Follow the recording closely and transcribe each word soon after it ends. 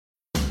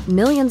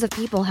Millions of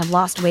people have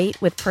lost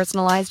weight with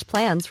personalized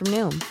plans from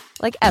Noom.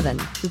 Like Evan,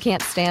 who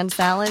can't stand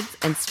salads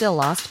and still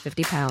lost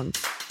 50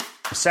 pounds.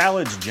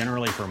 Salads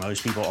generally for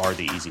most people are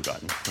the easy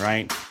button,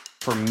 right?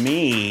 For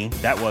me,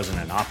 that wasn't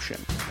an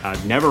option.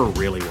 I never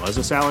really was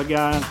a salad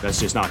guy. That's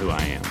just not who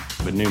I am.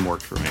 But Noom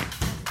worked for me.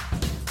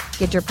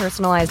 Get your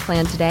personalized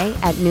plan today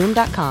at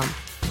Noom.com.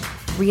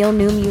 Real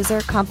Noom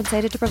user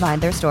compensated to provide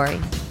their story.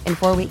 In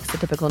 4 weeks, the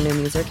typical Noom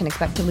user can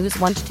expect to lose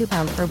 1 to 2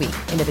 pounds per week.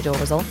 Individual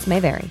results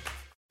may vary.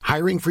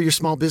 Hiring for your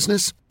small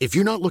business? If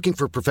you're not looking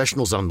for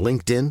professionals on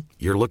LinkedIn,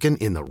 you're looking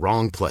in the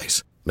wrong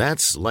place.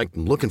 That's like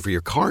looking for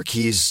your car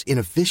keys in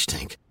a fish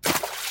tank.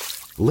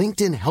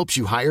 LinkedIn helps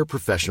you hire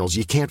professionals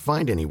you can't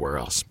find anywhere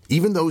else,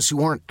 even those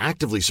who aren't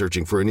actively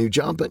searching for a new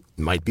job but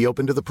might be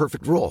open to the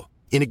perfect role.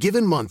 In a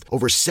given month,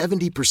 over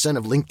 70%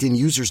 of LinkedIn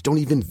users don't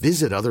even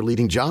visit other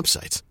leading job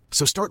sites.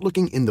 So start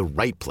looking in the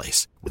right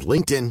place. With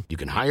LinkedIn, you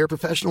can hire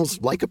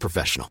professionals like a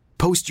professional.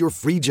 Post your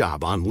free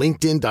job on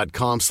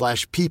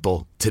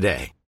linkedin.com/people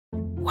today.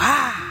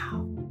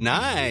 Wow.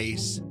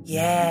 Nice.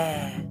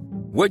 Yeah.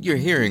 What you're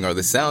hearing are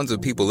the sounds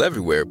of people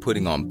everywhere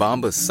putting on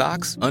Bombas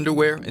socks,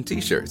 underwear, and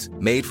T-shirts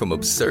made from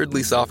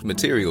absurdly soft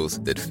materials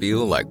that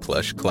feel like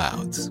plush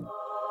clouds.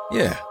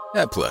 Yeah,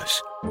 that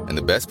plush. And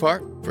the best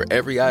part? For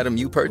every item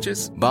you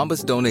purchase,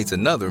 Bombas donates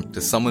another to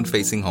someone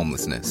facing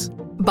homelessness.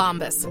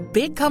 Bombas.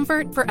 Big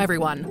comfort for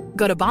everyone.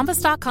 Go to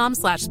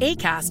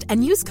bombas.com/ACAST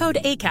and use code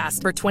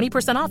ACAST for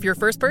 20% off your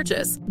first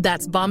purchase.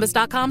 That's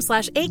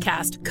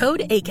bombas.com/ACAST.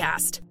 Code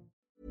ACAST.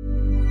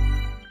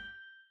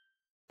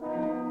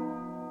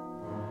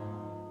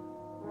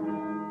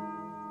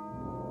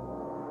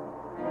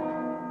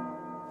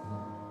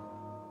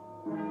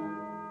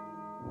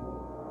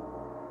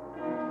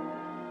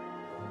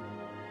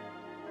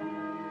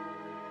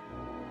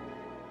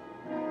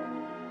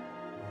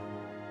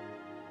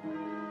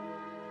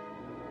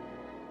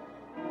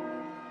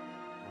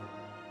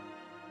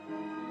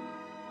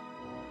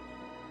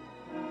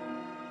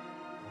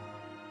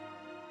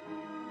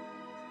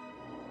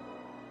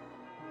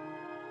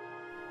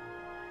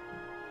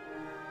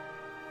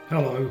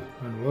 Hello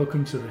and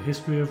welcome to the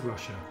History of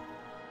Russia.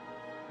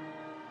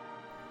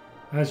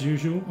 As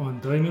usual, I'm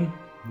Damon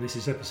and this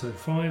is episode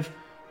 5,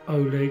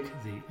 Oleg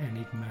the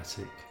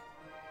Enigmatic.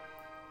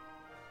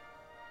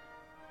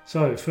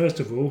 So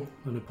first of all,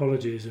 an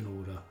apology is in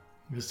order,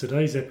 as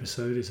today's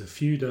episode is a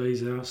few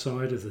days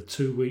outside of the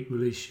 2-week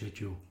release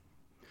schedule.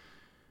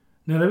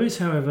 Now there is,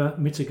 however,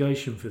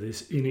 mitigation for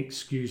this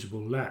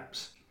inexcusable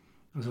lapse,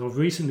 as I've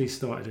recently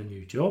started a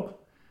new job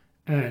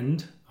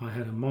and I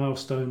had a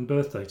milestone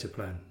birthday to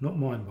plan, not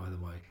mine by the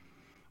way,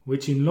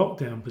 which in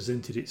lockdown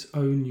presented its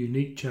own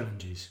unique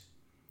challenges.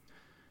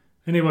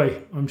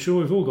 Anyway, I'm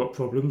sure we've all got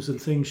problems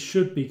and things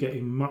should be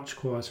getting much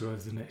quieter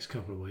over the next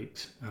couple of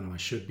weeks and I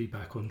should be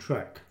back on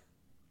track.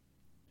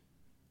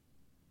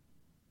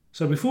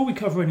 So before we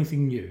cover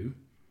anything new,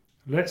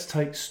 let's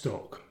take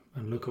stock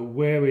and look at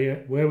where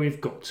we've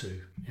got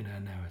to in our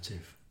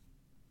narrative.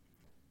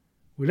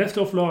 We left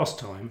off last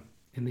time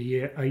in the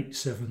year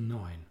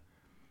 879.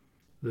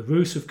 The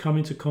Rus have come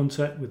into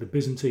contact with the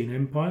Byzantine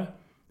Empire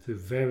through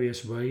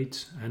various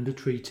raids and a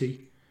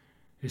treaty,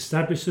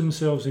 established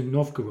themselves in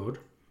Novgorod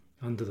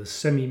under the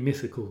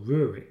semi-mythical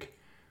Rurik,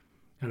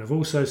 and have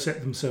also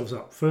set themselves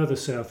up further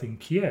south in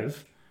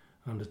Kiev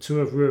under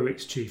two of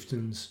Rurik's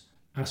chieftains,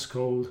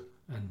 Askold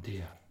and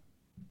Dia.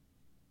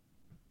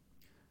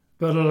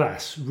 But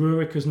alas,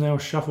 Rurik has now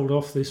shuffled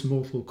off this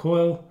mortal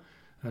coil,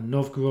 and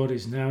Novgorod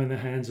is now in the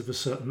hands of a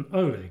certain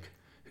Oleg,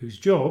 whose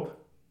job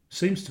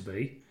seems to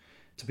be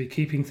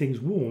keeping things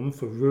warm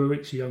for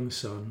Rurik's young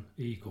son,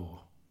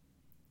 Igor.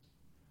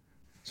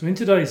 So in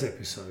today's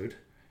episode,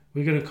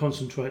 we're going to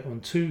concentrate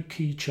on two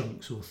key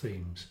chunks or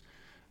themes.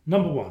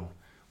 Number one,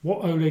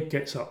 what Oleg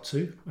gets up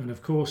to, and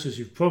of course, as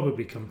you've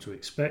probably come to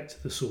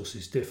expect, the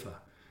sources differ,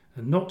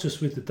 and not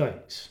just with the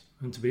dates,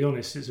 and to be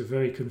honest, it's a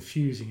very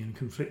confusing and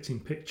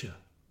conflicting picture.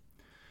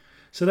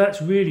 So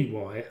that's really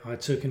why I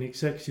took an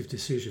executive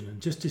decision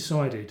and just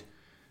decided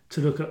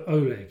to look at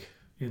Oleg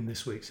in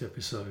this week's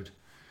episode.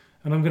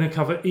 And I'm going to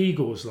cover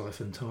Igor's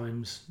life and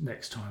times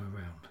next time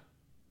around.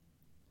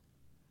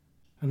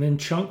 And then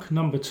chunk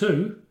number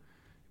 2,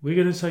 we're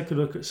going to take a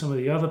look at some of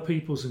the other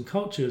peoples and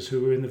cultures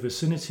who were in the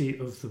vicinity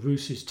of the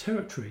Rus'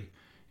 territory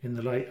in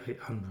the late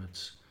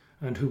 800s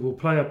and who will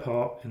play a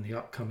part in the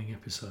upcoming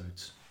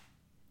episodes.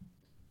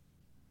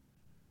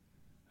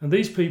 And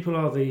these people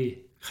are the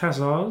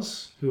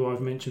Khazars, who I've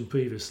mentioned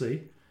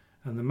previously,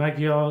 and the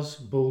Magyars,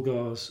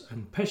 Bulgars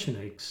and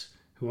Pechenegs,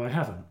 who I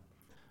haven't.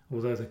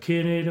 Although the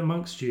keen-eared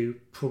amongst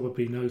you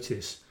probably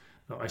notice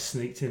that I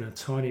sneaked in a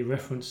tiny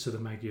reference to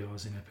the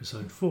Magyars in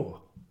episode 4.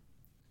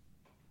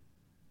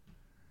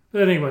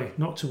 But anyway,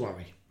 not to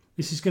worry.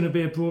 This is going to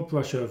be a broad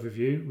brush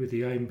overview with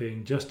the aim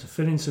being just to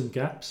fill in some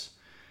gaps.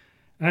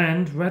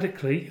 And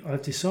radically,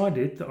 I've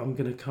decided that I'm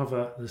going to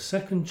cover the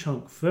second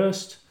chunk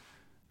first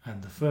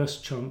and the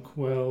first chunk,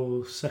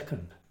 well,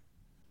 second.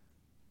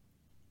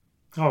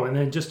 Oh, and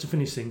then just to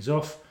finish things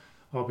off,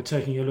 I'll be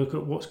taking a look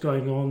at what's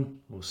going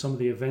on, or some of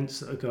the events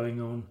that are going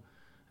on,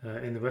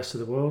 in the rest of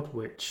the world,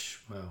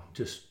 which, well,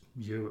 just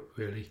Europe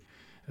really,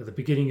 at the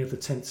beginning of the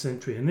 10th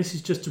century. And this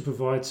is just to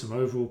provide some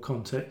overall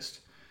context.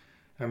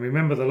 And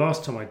remember, the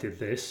last time I did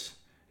this,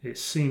 it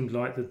seemed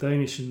like the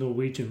Danish and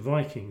Norwegian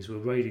Vikings were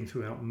raiding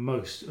throughout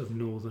most of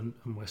northern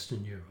and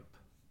western Europe.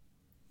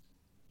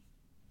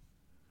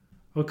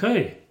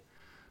 Okay,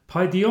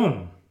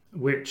 Paidion,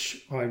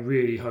 which I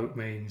really hope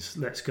means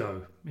let's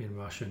go in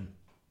Russian.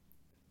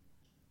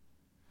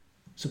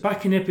 So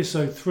back in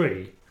episode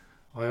 3,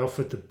 I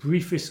offered the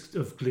briefest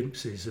of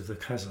glimpses of the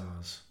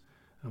Khazars,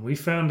 and we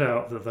found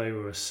out that they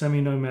were a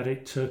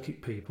semi-nomadic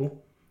Turkic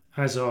people,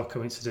 as are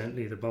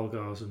coincidentally the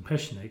Bulgars and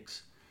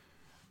Peshniks,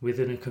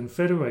 within a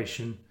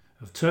confederation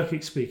of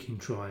Turkic-speaking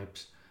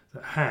tribes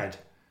that had,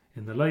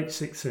 in the late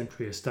 6th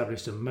century,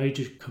 established a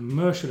major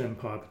commercial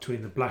empire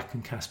between the Black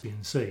and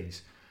Caspian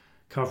Seas,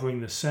 covering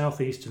the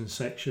southeastern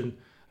section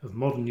of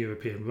modern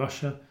European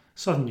Russia,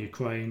 southern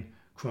Ukraine,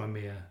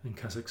 Crimea and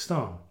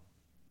Kazakhstan.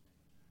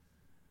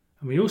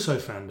 And we also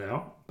found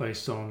out,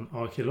 based on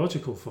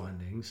archaeological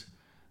findings,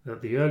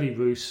 that the early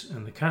Rus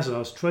and the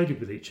Khazars traded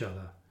with each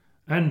other,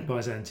 and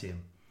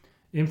Byzantium,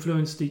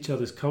 influenced each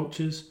other's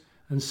cultures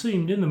and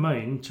seemed in the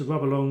main to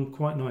rub along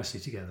quite nicely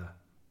together.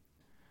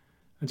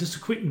 And just a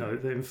quick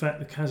note that in fact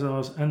the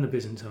Khazars and the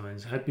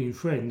Byzantines had been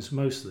friends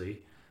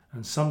mostly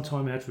and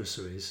sometime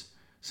adversaries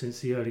since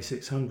the early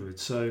 600s,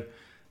 so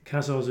the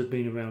Khazars had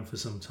been around for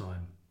some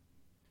time.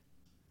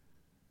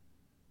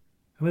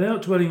 And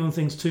without dwelling on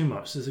things too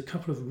much, there's a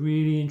couple of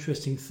really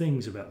interesting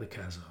things about the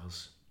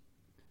Khazars.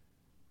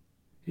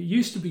 It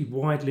used to be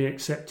widely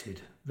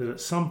accepted that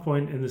at some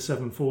point in the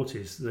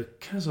 740s the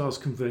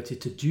Khazars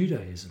converted to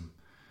Judaism,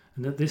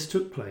 and that this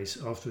took place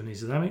after an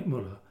Islamic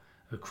mullah,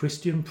 a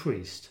Christian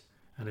priest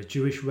and a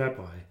Jewish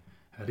rabbi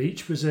had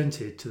each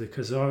presented to the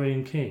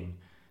Khazarian king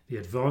the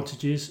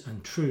advantages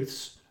and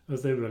truths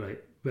of their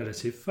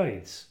relative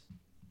faiths.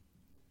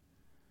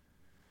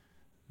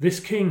 This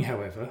king,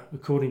 however,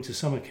 according to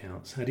some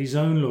accounts, had his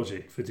own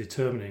logic for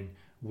determining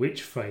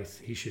which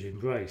faith he should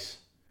embrace.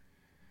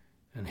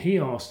 And he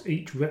asked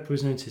each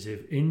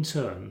representative in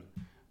turn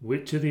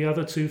which of the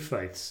other two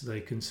faiths they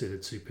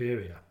considered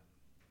superior.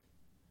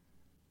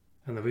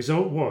 And the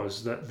result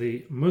was that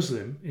the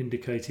Muslim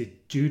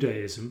indicated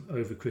Judaism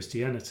over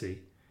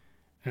Christianity,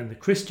 and the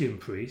Christian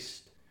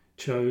priest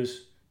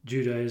chose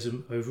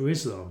Judaism over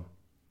Islam.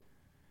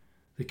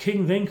 The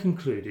king then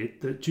concluded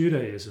that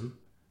Judaism,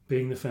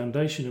 being the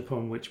foundation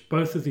upon which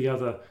both of the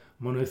other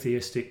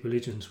monotheistic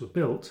religions were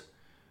built,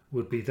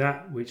 would be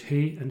that which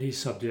he and his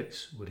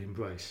subjects would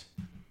embrace.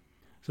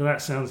 So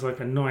that sounds like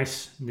a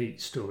nice, neat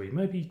story,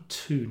 maybe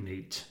too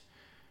neat.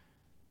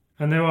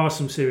 And there are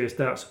some serious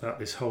doubts about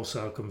this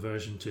wholesale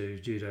conversion to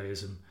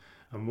Judaism,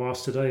 and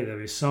whilst today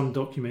there is some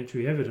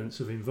documentary evidence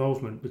of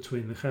involvement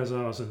between the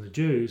Khazars and the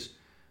Jews,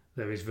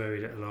 there is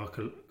very little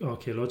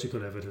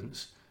archaeological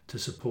evidence to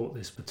support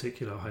this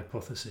particular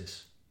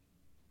hypothesis.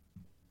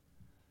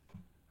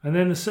 And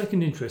then the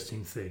second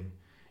interesting thing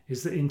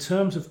is that in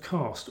terms of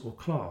caste or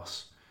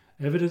class,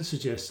 evidence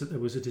suggests that there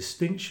was a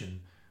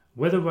distinction,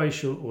 whether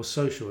racial or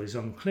social is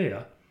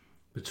unclear,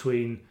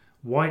 between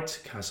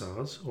white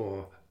Khazars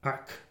or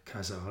Ak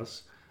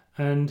Khazars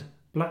and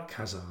black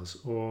Khazars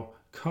or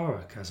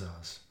Kara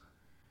Khazars.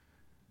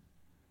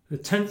 The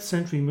 10th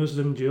century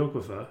Muslim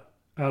geographer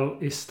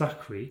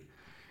Al-Istakri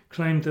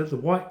claimed that the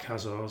white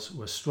Khazars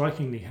were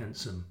strikingly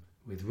handsome,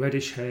 with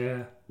reddish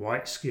hair,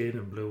 white skin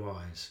and blue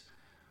eyes,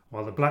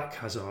 while the black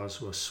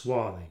Khazars were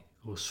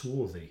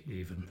swarthy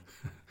even,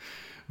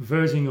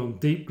 verging on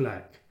deep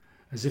black,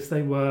 as if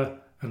they were,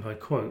 and I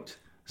quote,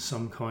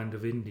 some kind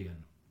of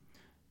Indian.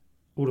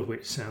 All of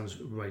which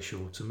sounds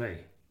racial to me.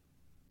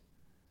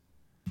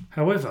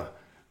 However,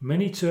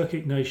 many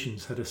Turkic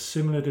nations had a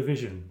similar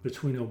division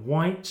between a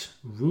white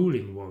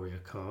ruling warrior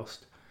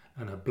caste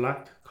and a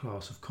black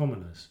class of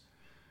commoners.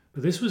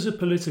 But this was a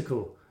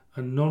political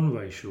and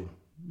non-racial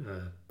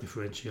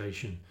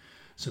differentiation,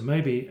 so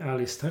maybe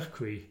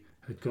Al-Istakri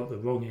had got the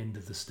wrong end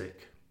of the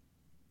stick.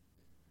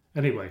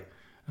 Anyway,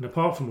 and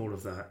apart from all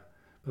of that,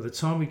 by the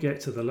time we get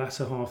to the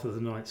latter half of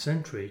the 9th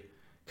century,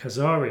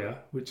 Khazaria,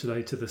 which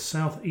lay to the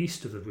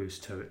southeast of the Rus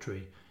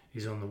territory,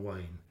 is on the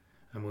wane,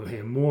 and we'll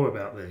hear more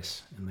about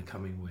this in the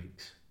coming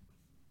weeks.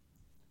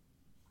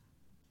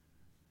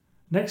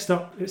 Next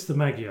up, it's the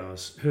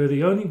Magyars, who are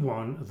the only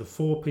one of the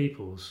 4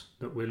 peoples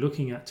that we're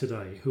looking at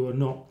today who are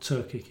not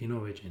Turkic in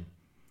origin,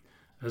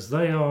 as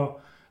they are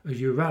a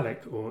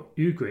Uralic or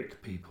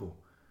Ugric people,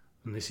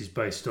 and this is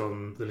based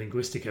on the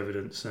linguistic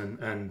evidence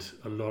and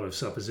a lot of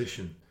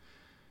supposition.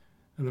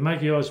 And the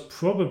Magyars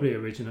probably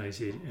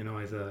originated in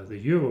either the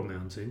Ural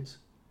Mountains,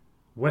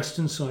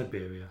 western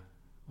Siberia,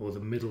 or the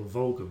middle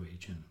Volga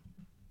region.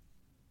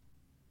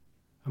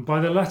 And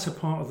by the latter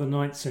part of the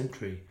 9th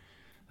century,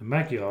 the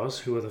Magyars,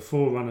 who are the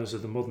forerunners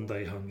of the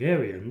modern-day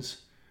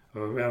Hungarians,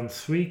 are around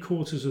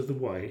 3/4 of the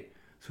way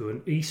through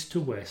an east to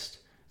west,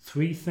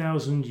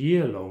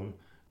 3,000-year-long,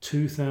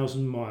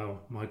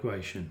 2,000-mile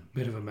migration.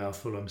 Bit of a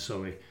mouthful, I'm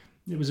sorry.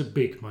 It was a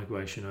big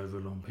migration over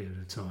a long period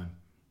of time.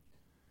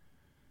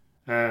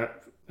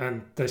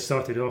 And they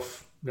started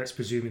off let's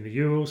presume in the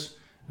Urals,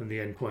 and the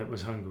endpoint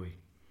was Hungary.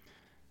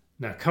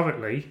 Now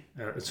currently,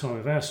 at the time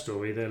of our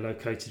story, they're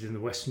located in the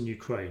western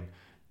Ukraine,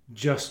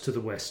 just to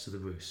the west of the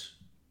Rus.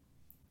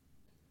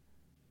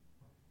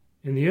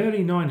 In the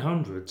early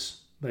 900s,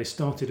 they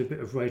started a bit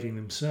of raiding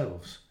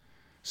themselves,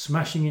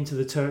 smashing into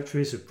the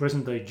territories of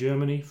present-day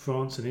Germany,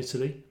 France and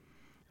Italy,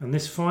 and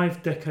this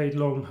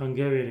 5-decade-long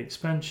Hungarian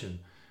expansion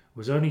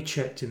was only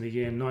checked in the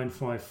year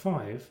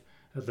 955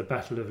 at the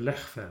Battle of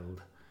Lechfeld,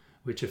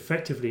 which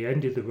effectively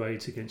ended the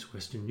raids against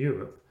Western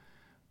Europe,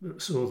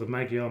 but saw the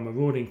Magyar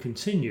marauding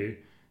continue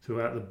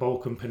throughout the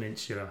Balkan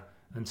Peninsula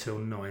until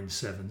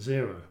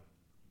 970.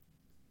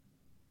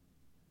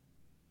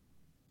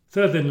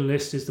 Third in the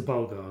list is the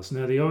Bulgars.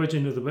 Now the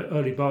origin of the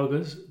early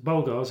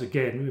Bulgars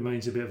again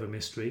remains a bit of a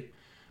mystery,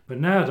 but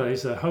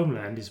nowadays their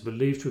homeland is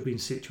believed to have been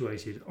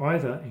situated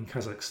either in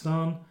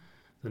Kazakhstan,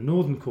 the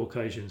northern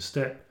Caucasian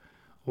steppe,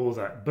 or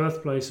that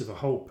birthplace of a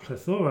whole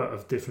plethora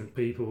of different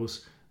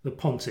peoples, the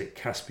Pontic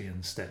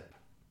Caspian steppe.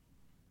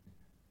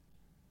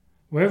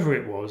 Wherever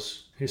it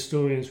was,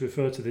 historians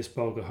refer to this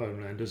Bulgar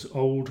homeland as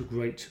Old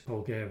Great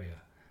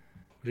Bulgaria.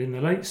 But in the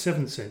late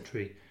 7th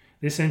century,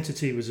 this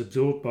entity was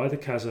absorbed by the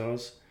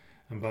Khazars,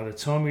 and by the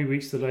time we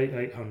reach the late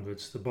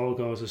 800s, the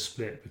Bulgars are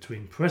split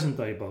between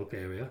present-day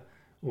Bulgaria,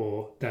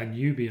 or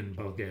Danubian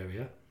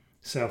Bulgaria,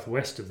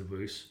 southwest of the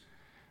Rus,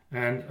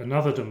 and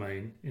another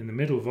domain in the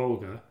Middle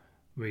Volga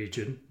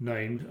region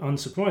named,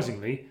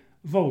 unsurprisingly,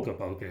 Volga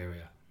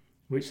Bulgaria,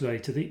 which lay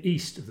to the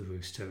east of the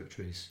Rus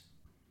territories.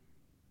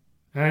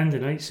 And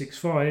in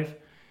 865,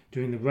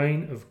 during the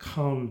reign of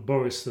Khan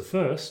Boris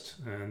I,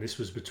 and this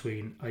was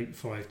between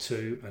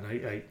 852 and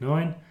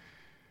 889,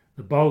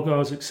 the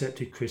Bulgars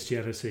accepted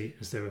Christianity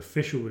as their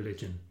official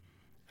religion,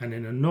 and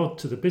in a nod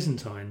to the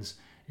Byzantines,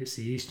 it's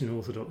the Eastern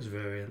Orthodox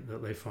variant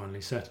that they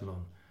finally settle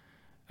on.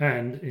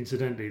 And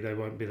incidentally, they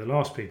won't be the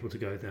last people to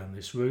go down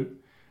this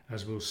route,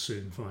 as we'll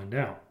soon find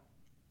out.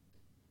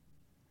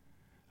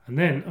 And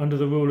then, under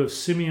the rule of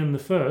Simeon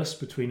I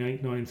between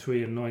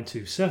 893 and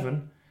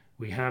 927,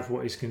 we have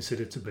what is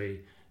considered to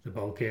be the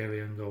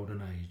Bulgarian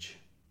Golden Age.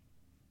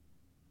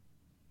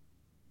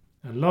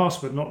 And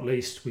last but not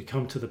least, we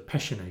come to the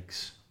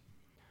Pechenegs.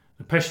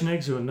 The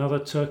Pechenegs are another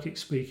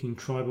Turkic-speaking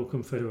tribal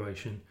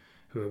confederation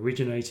who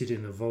originated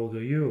in the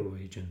Volga-Ural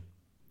region.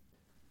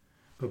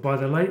 But by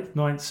the late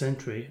 9th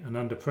century, and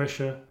under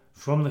pressure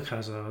from the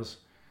Khazars,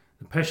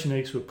 the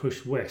Pechenegs were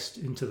pushed west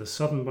into the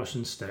southern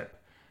Russian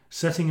steppe,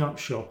 setting up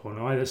shop on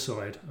either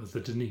side of the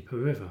Dnieper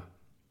River.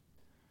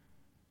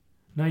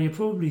 Now you're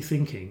probably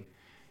thinking,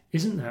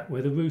 isn't that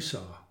where the Rus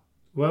are?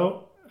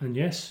 Well, and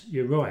yes,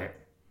 you're right.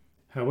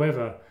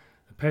 However,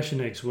 the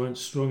Pechenegs weren't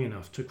strong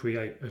enough to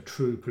create a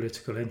true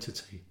political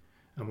entity,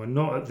 and were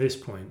not at this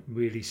point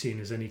really seen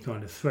as any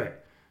kind of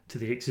threat to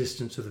the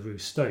existence of the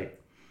Rus state.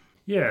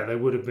 Yeah, there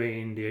would have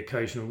been the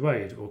occasional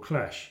raid or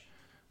clash,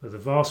 but the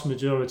vast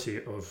majority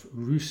of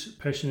Rus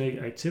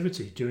Pecheneg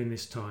activity during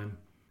this time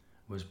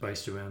was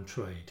based around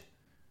trade.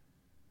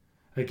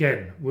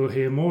 Again, we'll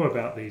hear more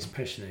about these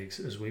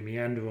Pechenegs as we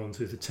meander on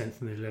through the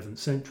 10th and 11th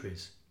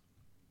centuries.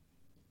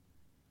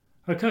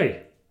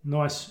 Okay,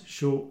 nice,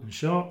 short and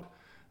sharp.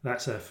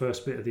 That's our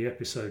first bit of the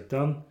episode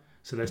done,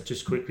 so let's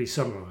just quickly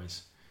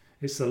summarise.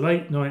 It's the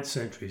late 9th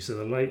century, so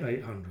the late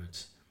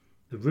 800s.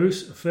 The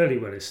Rus are fairly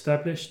well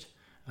established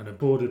and are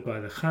bordered by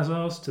the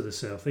Khazars to the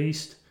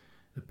southeast,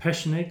 the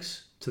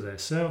Pechenegs to their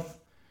south,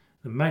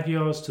 the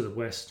Magyars to the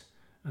west,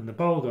 and the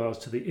Bulgars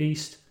to the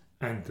east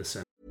and the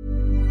centre.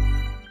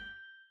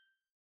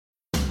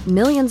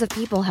 Millions of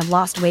people have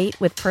lost weight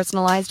with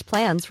personalized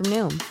plans from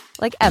Noom.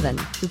 Like Evan,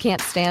 who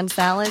can't stand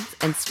salads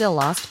and still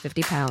lost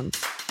 50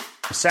 pounds.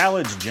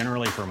 Salads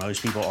generally for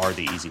most people are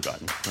the easy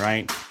button,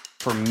 right?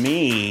 For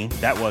me,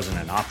 that wasn't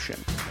an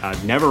option.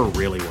 I never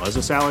really was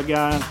a salad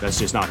guy. That's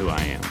just not who I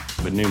am.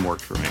 But Noom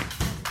worked for me.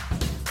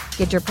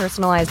 Get your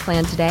personalized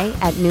plan today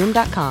at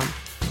Noom.com.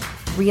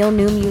 Real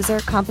Noom user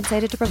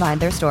compensated to provide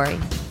their story.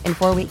 In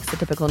 4 weeks, the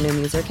typical Noom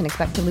user can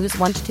expect to lose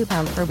 1 to 2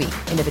 pounds per week.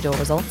 Individual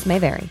results may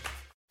vary.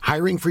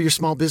 Hiring for your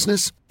small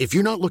business? If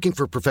you're not looking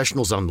for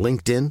professionals on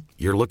LinkedIn,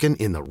 you're looking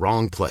in the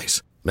wrong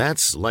place.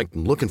 That's like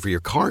looking for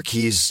your car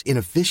keys in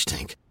a fish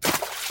tank.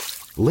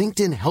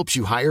 LinkedIn helps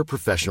you hire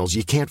professionals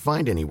you can't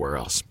find anywhere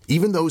else,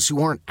 even those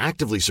who aren't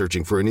actively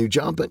searching for a new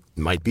job but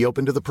might be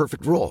open to the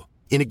perfect role.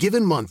 In a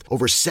given month,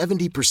 over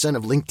 70%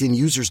 of LinkedIn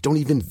users don't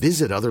even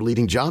visit other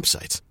leading job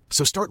sites.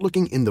 So start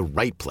looking in the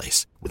right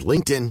place. With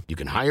LinkedIn, you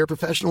can hire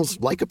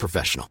professionals like a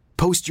professional.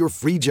 Post your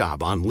free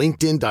job on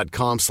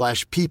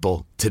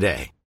linkedin.com/people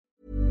today.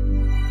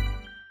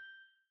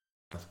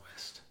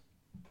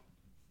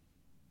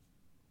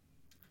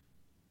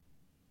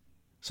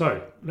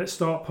 So, let's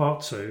start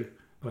part 2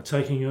 by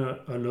taking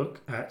a look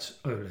at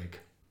Oleg,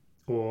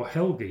 or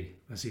Helgi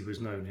as he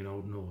was known in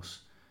Old Norse.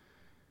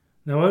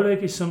 Now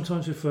Oleg is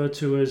sometimes referred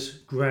to as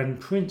Grand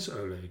Prince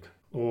Oleg,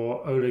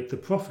 or Oleg the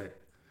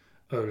Prophet,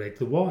 Oleg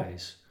the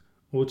Wise,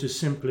 or just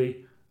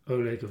simply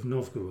Oleg of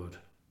Novgorod.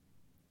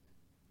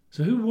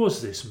 So who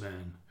was this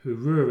man who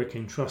Rurik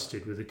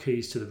entrusted with the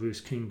keys to the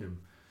Rus kingdom,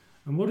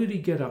 and what did he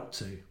get up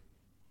to?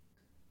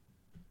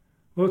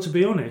 Well, to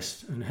be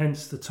honest, and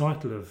hence the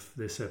title of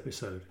this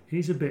episode,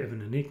 he's a bit of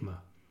an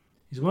enigma.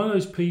 He's one of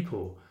those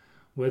people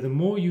where the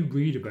more you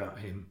read about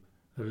him,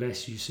 the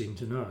less you seem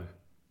to know.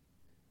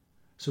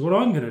 So what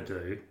I'm going to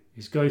do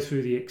is go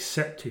through the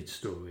accepted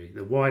story,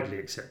 the widely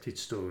accepted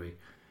story,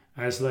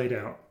 as laid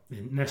out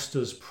in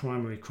Nestor's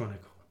primary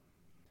chronicle.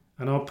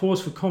 And I'll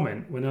pause for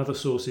comment when other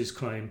sources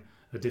claim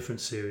a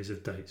different series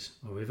of dates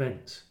or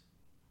events.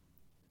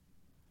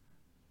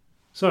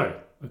 So,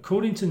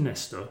 according to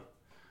Nestor,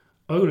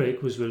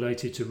 Oleg was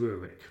related to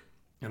Rurik,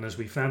 and as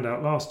we found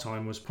out last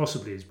time, was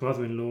possibly his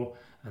brother-in-law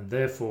and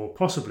therefore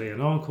possibly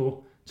an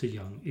uncle to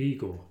young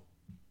Igor.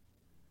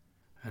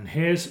 And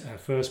here's our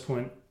first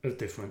point of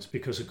difference,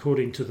 because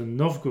according to the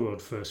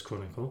Novgorod First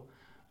Chronicle,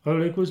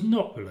 Oleg was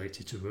not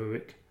related to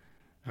Rurik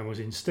and was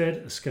instead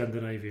a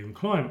Scandinavian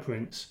client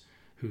prince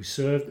who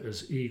served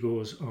as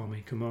Igor's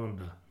army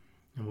commander.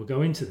 And we'll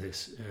go into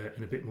this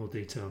in a bit more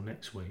detail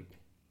next week.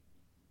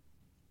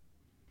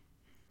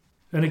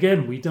 And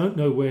again, we don't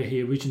know where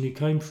he originally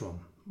came from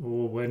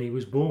or when he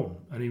was born.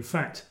 And in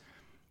fact,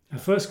 our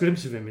first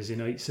glimpse of him is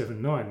in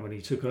 879 when he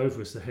took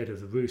over as the head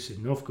of the Rus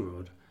in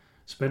Novgorod,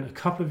 spent a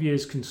couple of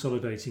years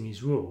consolidating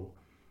his rule,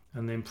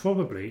 and then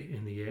probably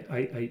in the year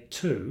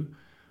 882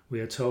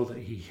 we are told that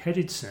he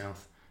headed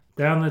south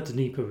down the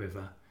Dnieper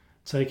River,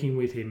 taking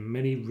with him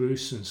many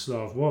Rus and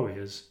Slav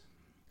warriors,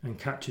 and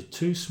captured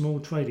two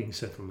small trading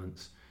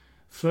settlements,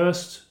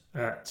 first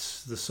at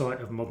the site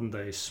of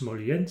modern-day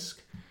Smolensk,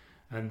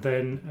 and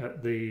then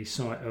at the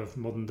site of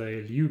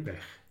modern-day Lubech,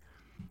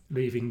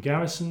 leaving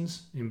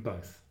garrisons in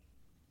both.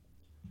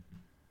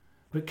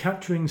 But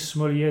capturing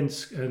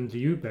Smolensk and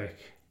Lubech,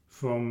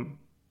 from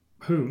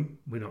whom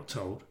we're not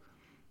told,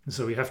 and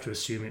so we have to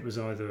assume it was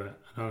either an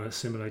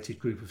unassimilated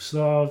group of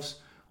Slavs,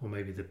 or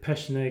maybe the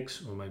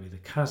Pechenegs, or maybe the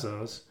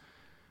Khazars,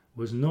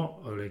 was not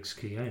Oleg's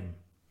key aim.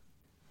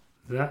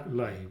 That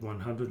lay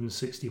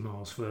 160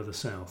 miles further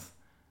south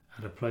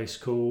at a place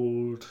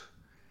called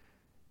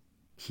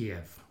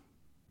Kiev.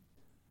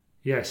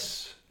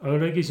 Yes,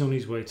 Oleg is on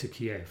his way to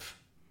Kiev.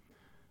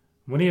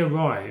 When he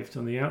arrived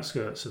on the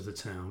outskirts of the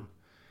town,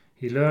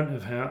 he learnt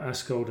of how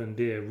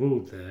Askold-Andir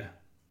ruled there,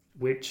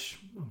 which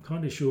I'm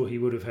kind of sure he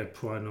would have had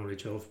prior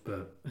knowledge of,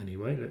 but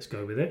anyway, let's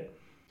go with it.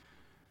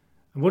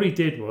 And what he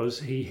did was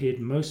he hid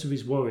most of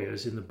his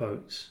warriors in the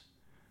boats,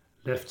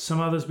 left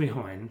some others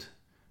behind,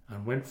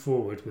 and went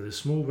forward with a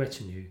small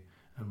retinue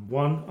and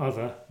one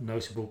other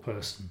notable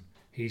person,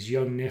 his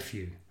young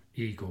nephew,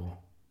 Igor.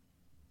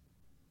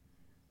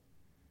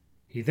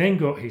 He then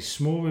got his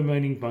small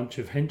remaining bunch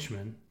of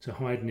henchmen to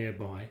hide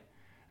nearby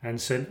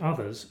and sent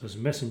others as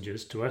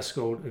messengers to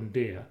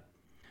Askold-Andir,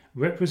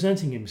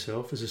 representing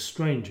himself as a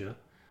stranger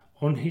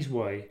on his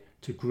way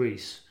to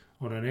Greece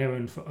on an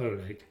errand for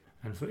Oleg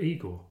and for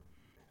Igor,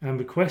 and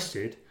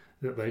requested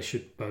that they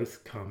should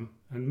both come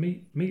and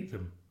meet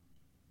them.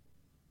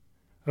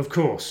 Of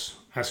course,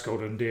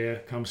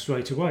 Askold-Andir comes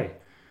straight away,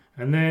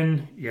 and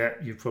then,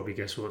 you've probably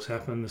guessed what's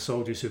happened. The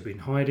soldiers who've been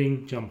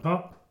hiding jump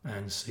up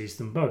and seize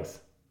them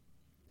both.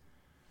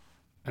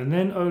 And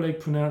then Oleg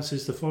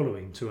pronounces the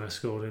following to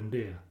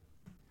Askold-Andir: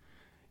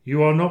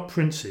 "You are not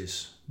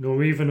princes,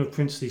 nor even of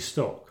princely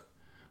stock,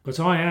 but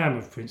I am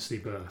of princely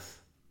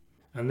birth."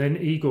 And then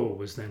Igor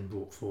was then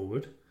brought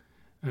forward,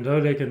 and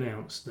Oleg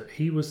announced that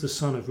he was the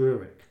son of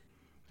Rurik,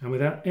 and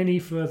without any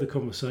further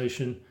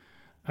conversation,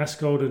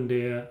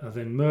 Askold-Andir are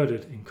then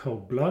murdered in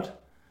cold blood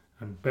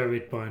and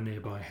buried by a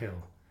nearby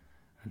hill.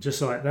 And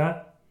just like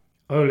that,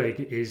 Oleg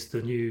is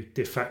the new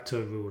de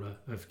facto ruler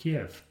of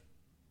Kiev.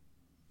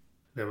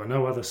 There are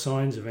no other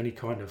signs of any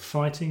kind of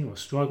fighting or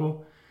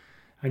struggle,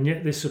 and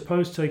yet this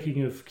supposed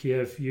taking of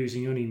Kiev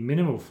using only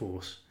minimal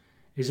force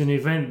is an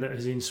event that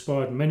has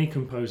inspired many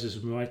composers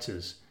and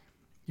writers,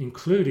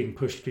 including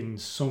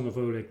Pushkin's Song of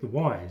Oleg the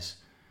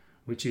Wise,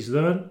 which is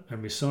learnt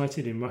and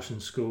recited in Russian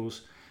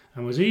schools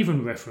and was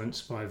even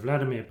referenced by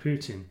Vladimir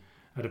Putin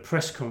at a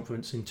press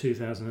conference in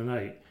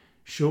 2008,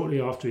 shortly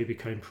after he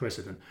became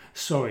president.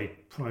 Sorry,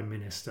 Prime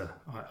Minister,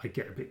 I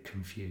get a bit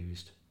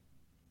confused.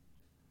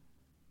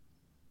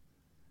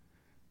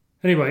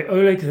 Anyway,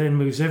 Oleg then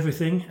moves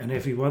everything and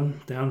everyone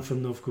down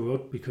from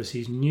Novgorod because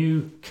his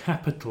new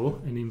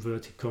capital, in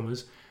inverted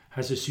commas,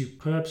 has a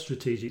superb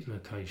strategic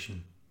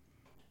location,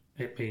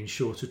 it being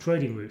shorter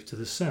trading routes to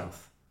the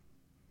south.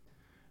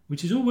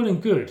 Which is all well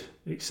and good,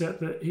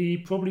 except that he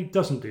probably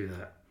doesn't do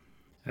that,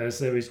 as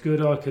there is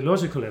good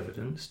archaeological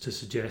evidence to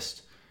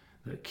suggest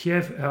that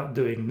Kiev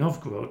outdoing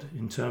Novgorod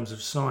in terms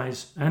of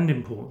size and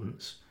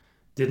importance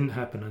didn't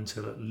happen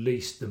until at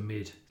least the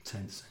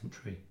mid-10th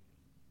century.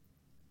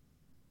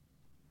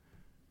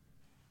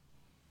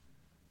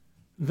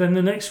 Then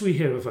the next we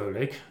hear of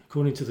Oleg,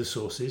 according to the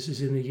sources,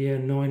 is in the year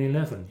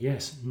 911.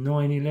 Yes,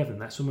 911.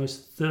 That's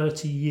almost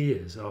 30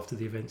 years after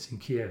the events in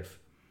Kiev.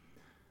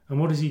 And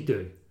what does he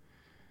do?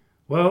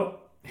 Well,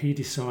 he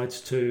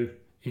decides to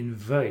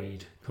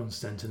invade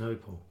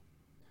Constantinople.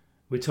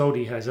 We're told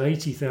he has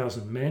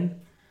 80,000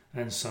 men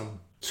and some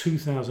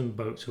 2,000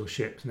 boats or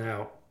ships.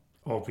 Now,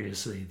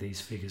 obviously,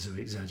 these figures are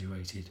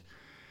exaggerated.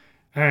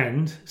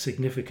 And,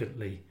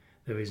 significantly,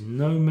 there is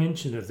no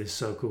mention of this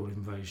so-called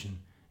invasion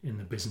in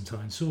the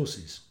Byzantine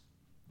sources.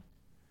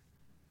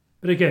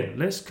 But again,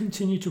 let's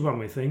continue to run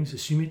with things,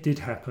 assume it did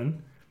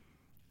happen,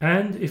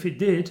 and if it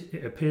did,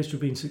 it appears to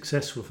have been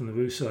successful from the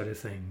Rus side of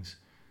things,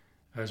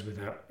 as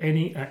without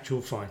any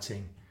actual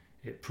fighting,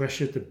 it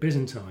pressured the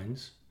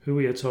Byzantines, who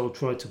we are told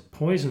tried to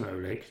poison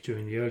Oleg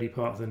during the early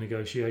part of the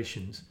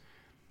negotiations,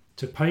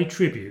 to pay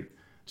tribute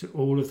to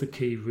all of the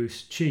key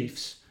Rus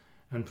chiefs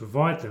and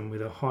provide them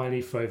with a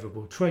highly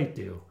favourable trade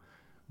deal,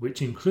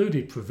 which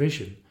included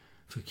provision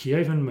for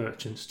Kievan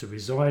merchants to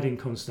reside in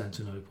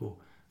Constantinople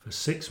for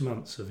 6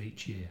 months of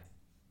each year.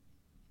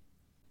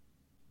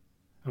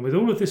 And with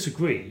all of this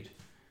agreed,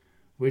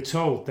 we're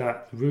told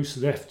that the Rus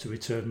left to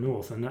return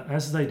north, and that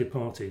as they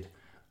departed,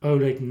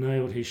 Oleg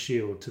nailed his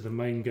shield to the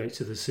main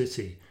gates of the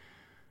city,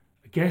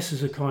 I guess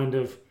as a kind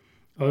of,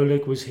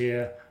 Oleg was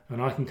here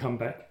and I can come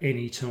back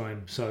any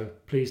time, so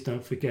please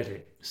don't forget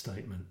it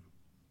statement.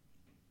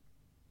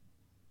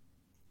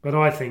 But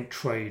I think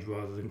trade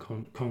rather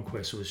than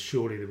conquest was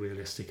surely the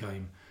realistic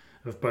aim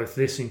of both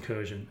this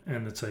incursion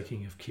and the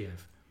taking of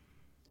Kiev,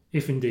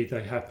 if indeed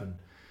they happened,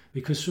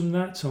 because from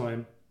that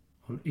time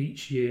on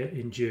each year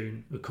in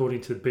June,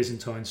 according to the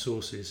Byzantine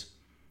sources,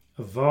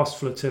 a vast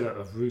flotilla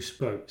of Rus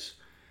boats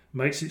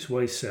makes its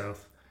way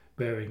south,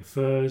 bearing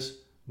furs,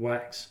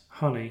 wax,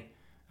 honey,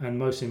 and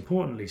most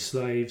importantly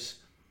slaves,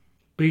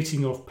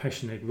 beating off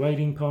Pecheneг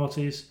raiding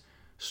parties,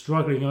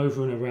 struggling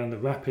over and around the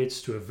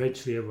rapids to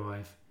eventually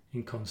arrive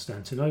in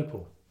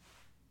Constantinople.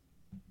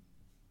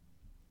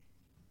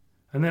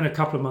 And then a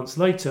couple of months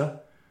later,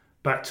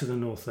 back to the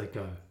north they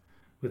go,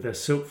 with their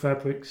silk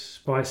fabrics,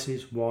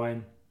 spices,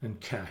 wine and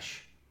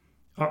cash,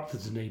 up the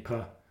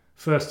Dnieper,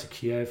 first to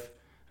Kiev,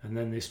 and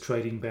then this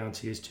trading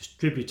bounty is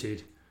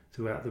distributed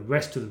throughout the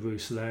rest of the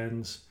Rus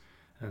lands,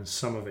 and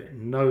some of it,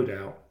 no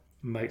doubt,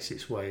 makes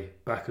its way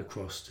back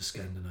across to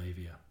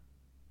Scandinavia.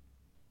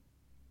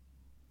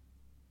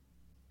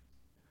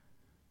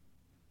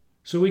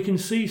 So we can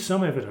see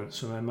some evidence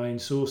from our main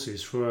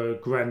sources for a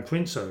Grand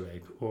Prince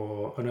Oleg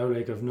or an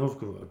Oleg of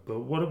Novgorod, but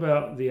what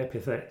about the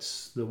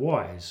epithets the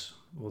wise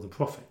or the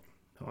prophet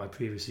that I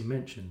previously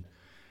mentioned?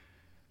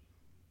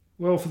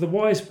 Well, for the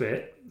wise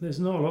bit, there's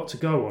not a lot to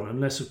go on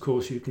unless, of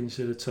course, you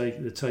consider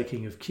the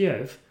taking of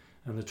Kiev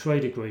and the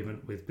trade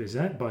agreement with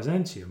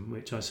Byzantium,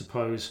 which I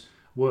suppose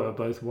were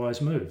both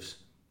wise moves.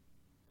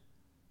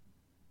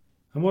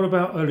 And what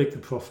about Oleg the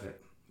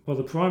prophet? Well,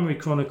 the primary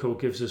chronicle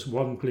gives us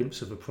one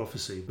glimpse of a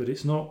prophecy, but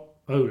it's not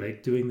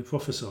Oleg doing the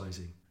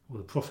prophesying or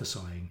the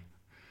prophesying.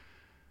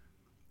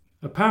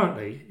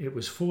 Apparently, it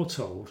was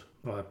foretold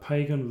by a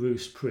pagan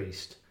Rus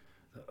priest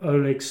that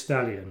Oleg's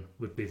stallion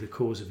would be the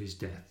cause of his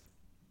death.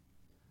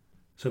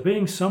 So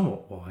being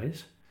somewhat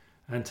wise,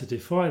 and to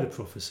defy the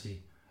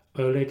prophecy,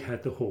 Oleg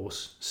had the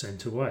horse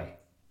sent away.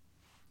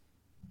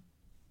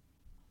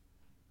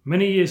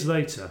 Many years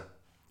later,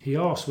 he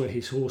asked where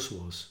his horse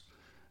was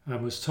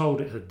and was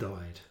told it had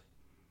died.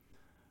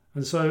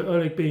 And so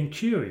Oleg, being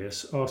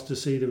curious, asked to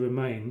see the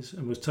remains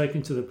and was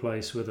taken to the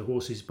place where the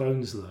horse's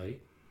bones lay,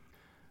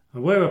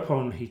 and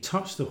whereupon he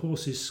touched the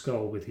horse's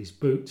skull with his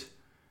boot,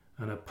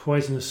 and a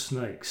poisonous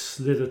snake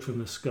slithered from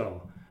the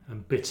skull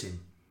and bit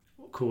him,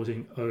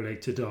 causing Oleg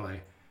to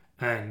die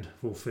and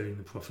fulfilling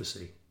the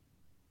prophecy.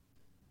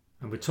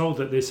 And we're told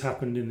that this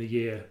happened in the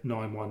year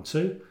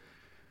 912,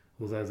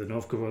 although the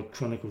Novgorod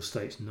Chronicle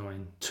states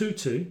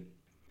 922,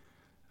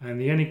 and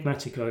the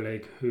enigmatic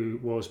Oleg, who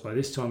was by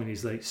this time in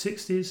his late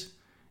 60s,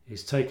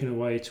 is taken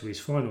away to his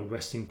final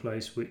resting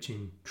place, which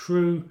in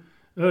true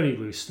early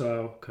Rus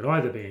style could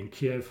either be in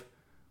Kiev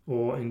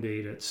or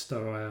indeed at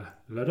Staraya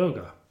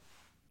Ladoga.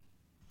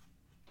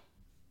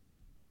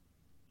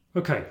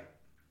 Okay,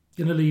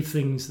 going to leave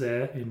things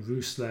there in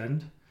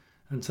Rusland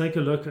and take a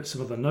look at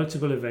some of the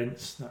notable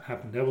events that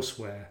happened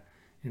elsewhere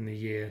in the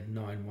year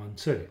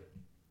 912.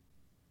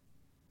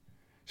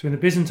 So in the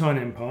Byzantine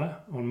Empire,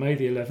 on May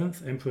the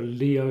 11th, Emperor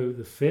Leo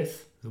V,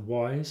 the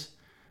Wise,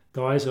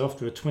 dies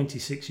after a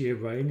 26-year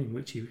reign in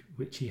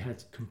which he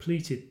had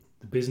completed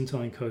the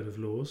Byzantine Code of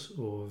Laws,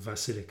 or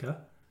Vasilika.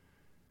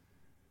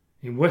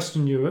 In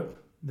Western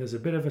Europe, there's a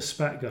bit of a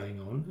spat going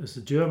on as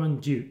the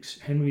German dukes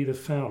Henry the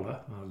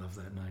Fowler, I love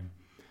that name,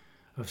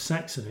 of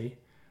Saxony,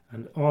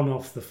 and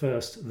Arnulf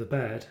I the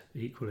Bad,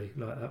 equally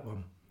like that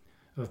one,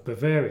 of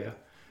Bavaria,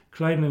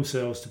 claim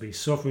themselves to be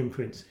sovereign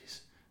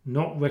princes,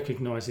 not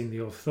recognising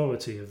the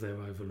authority of their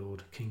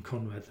overlord, King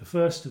Conrad I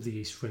of the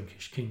East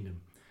Frankish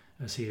Kingdom,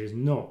 as he is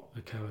not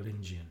a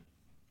Carolingian.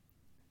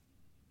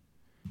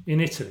 In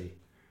Italy,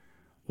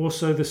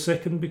 also the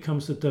second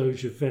becomes the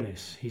Doge of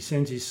Venice. He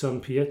sends his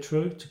son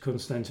Pietro to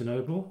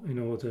Constantinople in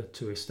order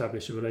to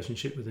establish a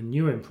relationship with the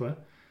new emperor,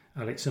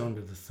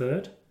 Alexander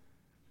III.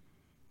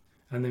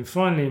 And then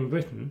finally in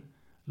Britain,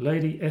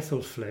 Lady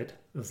Ethelfled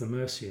of the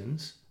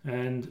Mercians.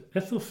 And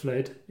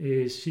Ethelfled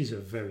she's a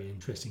very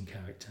interesting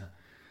character.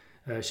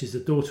 She's the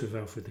daughter of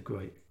Alfred the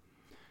Great.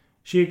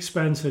 She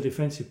expands her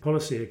defensive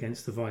policy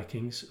against the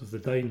Vikings of the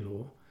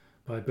Danelaw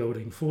by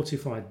building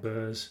fortified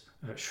burhs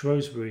at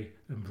Shrewsbury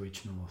and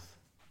Bridgnorth.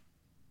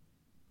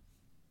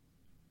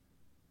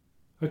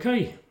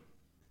 Okay,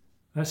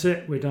 that's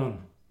it, we're done.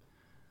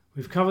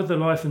 We've covered the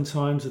life and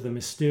times of the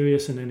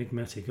mysterious and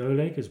enigmatic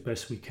Oleg as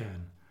best we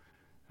can,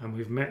 and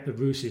we've met the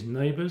Rus's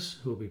neighbours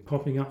who will be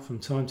popping up from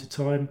time to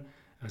time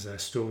as our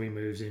story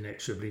moves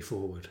inexorably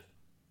forward.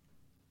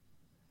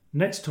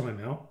 Next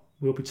time out,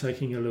 we'll be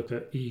taking a look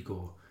at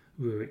Igor,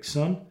 Rurik's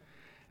son,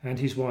 and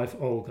his wife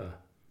Olga,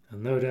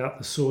 and no doubt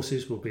the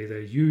sources will be their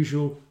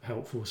usual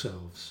helpful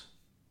selves.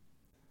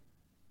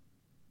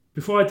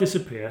 Before I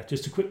disappear,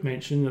 just a quick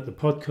mention that the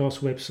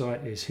podcast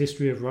website is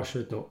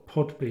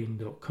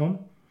historyofrussia.podbean.com.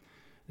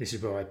 This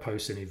is where I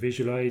post any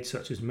visual aids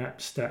such as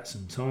maps, stats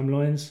and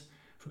timelines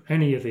for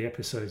any of the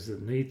episodes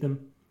that need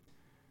them.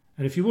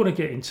 And if you want to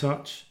get in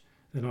touch,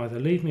 then either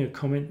leave me a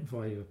comment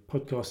via your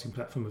podcasting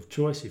platform of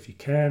choice if you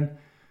can,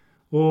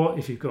 or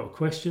if you've got a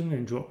question,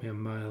 then drop me a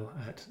mail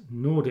at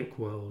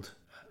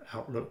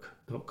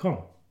nordicworld@outlook.com.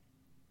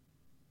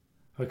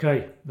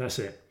 Okay, that's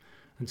it.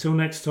 Until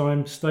next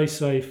time, stay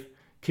safe,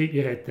 keep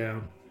your head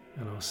down,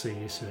 and I'll see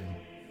you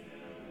soon.